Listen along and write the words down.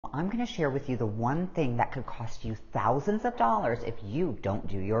I'm going to share with you the one thing that could cost you thousands of dollars if you don't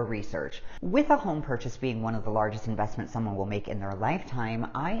do your research. With a home purchase being one of the largest investments someone will make in their lifetime,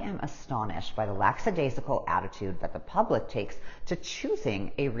 I am astonished by the lackadaisical attitude that the public takes to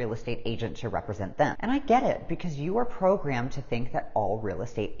choosing a real estate agent to represent them. And I get it, because you are programmed to think that all real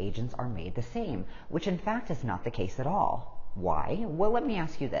estate agents are made the same, which in fact is not the case at all. Why? Well, let me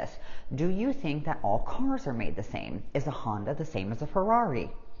ask you this. Do you think that all cars are made the same? Is a Honda the same as a Ferrari?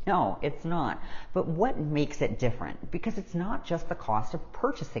 No, it's not. But what makes it different? Because it's not just the cost of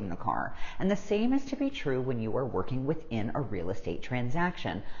purchasing the car. And the same is to be true when you are working within a real estate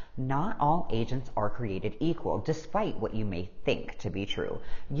transaction. Not all agents are created equal, despite what you may think to be true.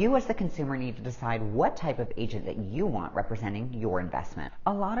 You as the consumer need to decide what type of agent that you want representing your investment.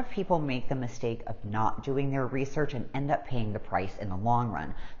 A lot of people make the mistake of not doing their research and end up paying the price in the long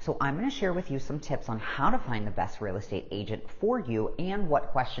run. So I'm going to share with you some tips on how to find the best real estate agent for you and what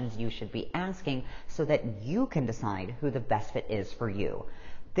questions you should be asking so that you can decide who the best fit is for you.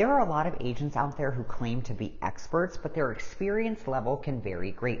 There are a lot of agents out there who claim to be experts, but their experience level can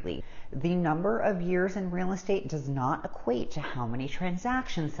vary greatly. The number of years in real estate does not equate to how many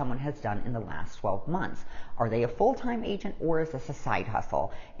transactions someone has done in the last 12 months. Are they a full-time agent, or is this a side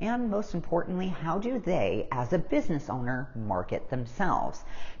hustle? And most importantly, how do they, as a business owner, market themselves?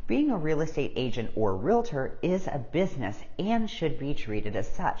 Being a real estate agent or realtor is a business and should be treated as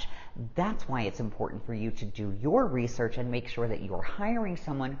such. That's why it's important for you to do your research and make sure that you're hiring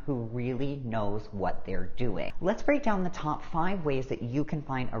someone who really knows what they're doing. Let's break down the top 5 ways that you can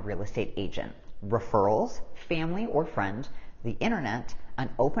find a real estate agent: referrals, family or friend, the internet, an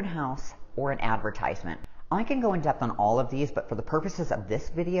open house, or an advertisement. I can go in depth on all of these, but for the purposes of this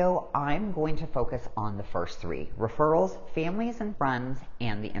video, I'm going to focus on the first 3: referrals, families and friends,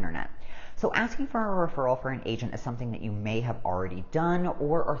 and the internet. So asking for a referral for an agent is something that you may have already done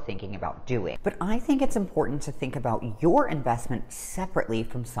or are thinking about doing. But I think it's important to think about your investment separately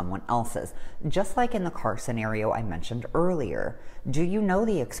from someone else's. Just like in the car scenario I mentioned earlier, do you know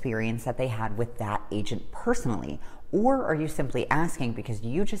the experience that they had with that agent personally? Or are you simply asking because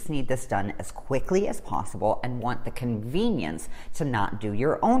you just need this done as quickly as possible and want the convenience to not do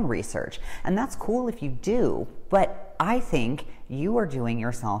your own research? And that's cool if you do, but I think you are doing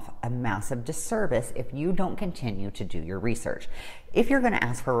yourself a massive disservice if you don't continue to do your research. If you're going to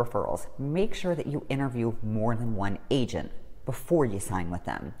ask for referrals, make sure that you interview more than one agent before you sign with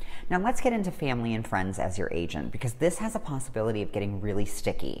them. Now let's get into family and friends as your agent, because this has a possibility of getting really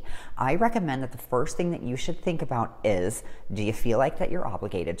sticky. I recommend that the first thing that you should think about is, do you feel like that you're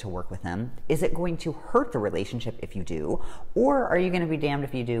obligated to work with them? Is it going to hurt the relationship if you do? Or are you going to be damned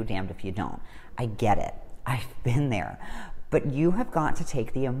if you do, damned if you don't? I get it. I've been there. But you have got to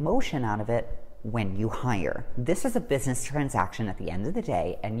take the emotion out of it when you hire. This is a business transaction at the end of the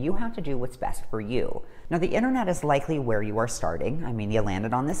day, and you have to do what's best for you. Now, the internet is likely where you are starting. I mean, you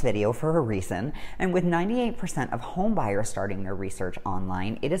landed on this video for a reason. And with 98% of home buyers starting their research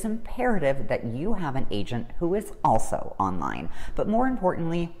online, it is imperative that you have an agent who is also online. But more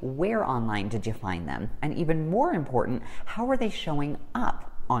importantly, where online did you find them? And even more important, how are they showing up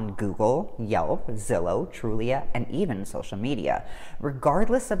on Google, Yelp, Zillow, Trulia, and even social media?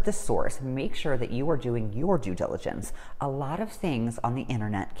 Regardless of the source, make sure that you are doing your due diligence. A lot of things on the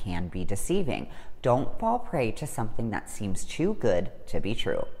internet can be deceiving. Don't fall prey to something that seems too good to be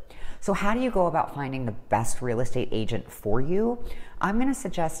true. So how do you go about finding the best real estate agent for you? I'm going to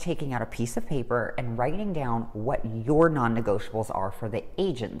suggest taking out a piece of paper and writing down what your non-negotiables are for the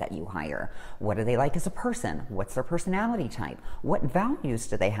agent that you hire. What are they like as a person? What's their personality type? What values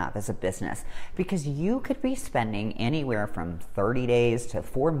do they have as a business? Because you could be spending anywhere from 30 days to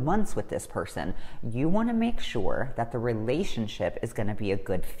 4 months with this person. You want to make sure that the relationship is going to be a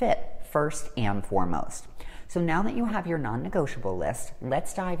good fit first and foremost. So now that you have your non-negotiable list,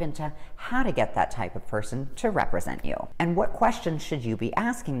 let's dive into how to get that type of person to represent you. And what questions should you be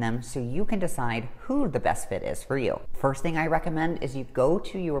asking them so you can decide who the best fit is for you. First thing I recommend is you go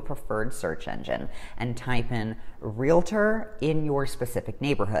to your preferred search engine and type in realtor in your specific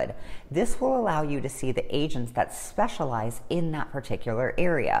neighborhood. This will allow you to see the agents that specialize in that particular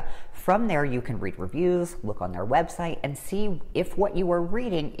area. From there, you can read reviews, look on their website, and see if what you are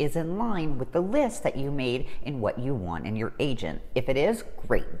reading is in line with the list that you made in what you want in your agent. If it is,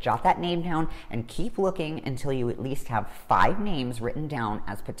 great. Jot that name down and keep looking until you at least have 5 names written down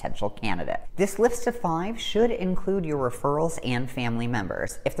as potential candidates. This list of 5 should include your referrals and family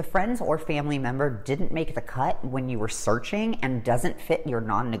members. If the friends or family member didn't make the cut when you were searching and doesn't fit your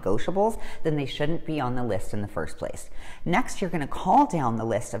non-negotiables, then they shouldn't be on the list in the first place. Next, you're going to call down the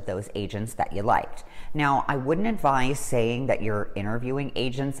list of those agents that you liked. Now, I wouldn't advise saying that you're interviewing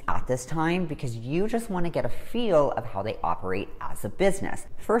agents at this time because you just want to get a feel of how they operate as a business.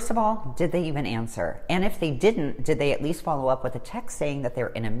 First of all, did they even answer? And if they didn't, did they at least follow up with a text saying that they're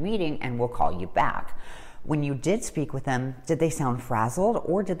in a meeting and will call you back? When you did speak with them, did they sound frazzled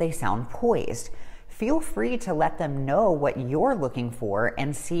or did they sound poised? Feel free to let them know what you're looking for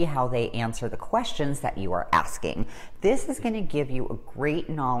and see how they answer the questions that you are asking. This is going to give you a great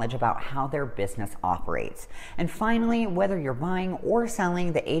knowledge about how their business operates. And finally, whether you're buying or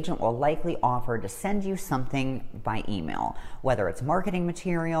selling, the agent will likely offer to send you something by email, whether it's marketing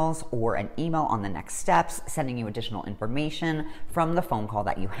materials or an email on the next steps, sending you additional information from the phone call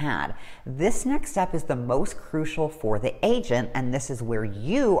that you had. This next step is the most crucial for the agent, and this is where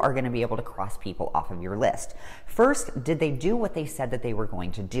you are going to be able to cross people off of your list. First, did they do what they said that they were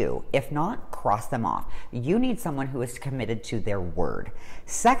going to do? If not, cross them off. You need someone who is committed to their word.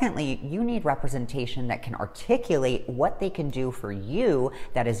 Secondly, you need representation that can articulate what they can do for you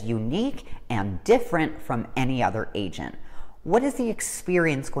that is unique and different from any other agent. What is the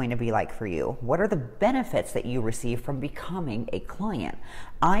experience going to be like for you? What are the benefits that you receive from becoming a client?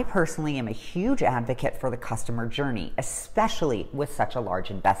 I personally am a huge advocate for the customer journey, especially with such a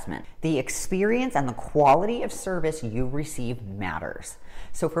large investment. The experience and the quality of service you receive matters.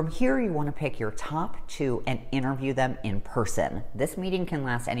 So from here, you want to pick your top 2 and interview them in person. This meeting can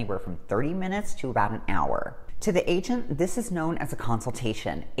last anywhere from 30 minutes to about an hour. To the agent, this is known as a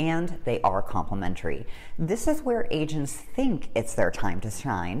consultation, and they are complimentary. This is where agents think it's their time to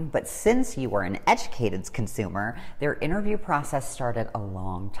shine, but since you are an educated consumer, their interview process started a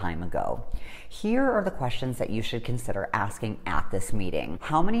long time ago. Here are the questions that you should consider asking at this meeting.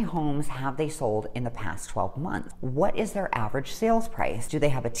 How many homes have they sold in the past 12 months? What is their average sales price? Do they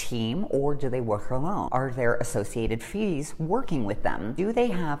have a team or do they work alone? Are there associated fees working with them? Do they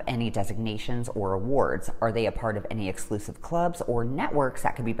have any designations or awards? Are they a part of any exclusive clubs or networks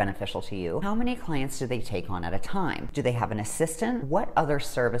that could be beneficial to you? How many clients do they take on at a time? Do they have an assistant? What other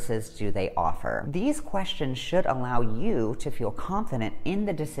services do they offer? These questions should allow you to feel confident in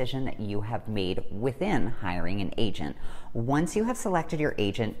the decision that you have made within hiring an agent. Once you have selected your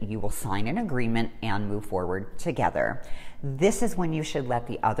agent, you will sign an agreement and move forward together. This is when you should let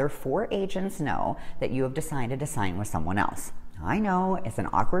the other 4 agents know that you have decided to sign with someone else. I know it's an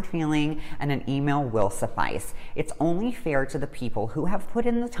awkward feeling and an email will suffice. It's only fair to the people who have put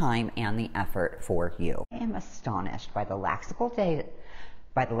in the time and the effort for you. I am astonished by the lackadaisical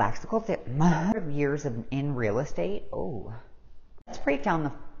years in real estate. Oh, let's break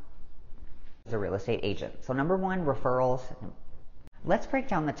down the real estate agent. So number 1, referrals. Let's break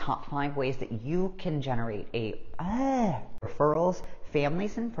down the top 5 ways that you can generate referrals,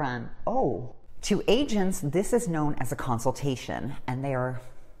 families and friends. Oh. To agents, this is known as a consultation, and they are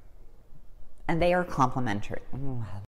complimentary.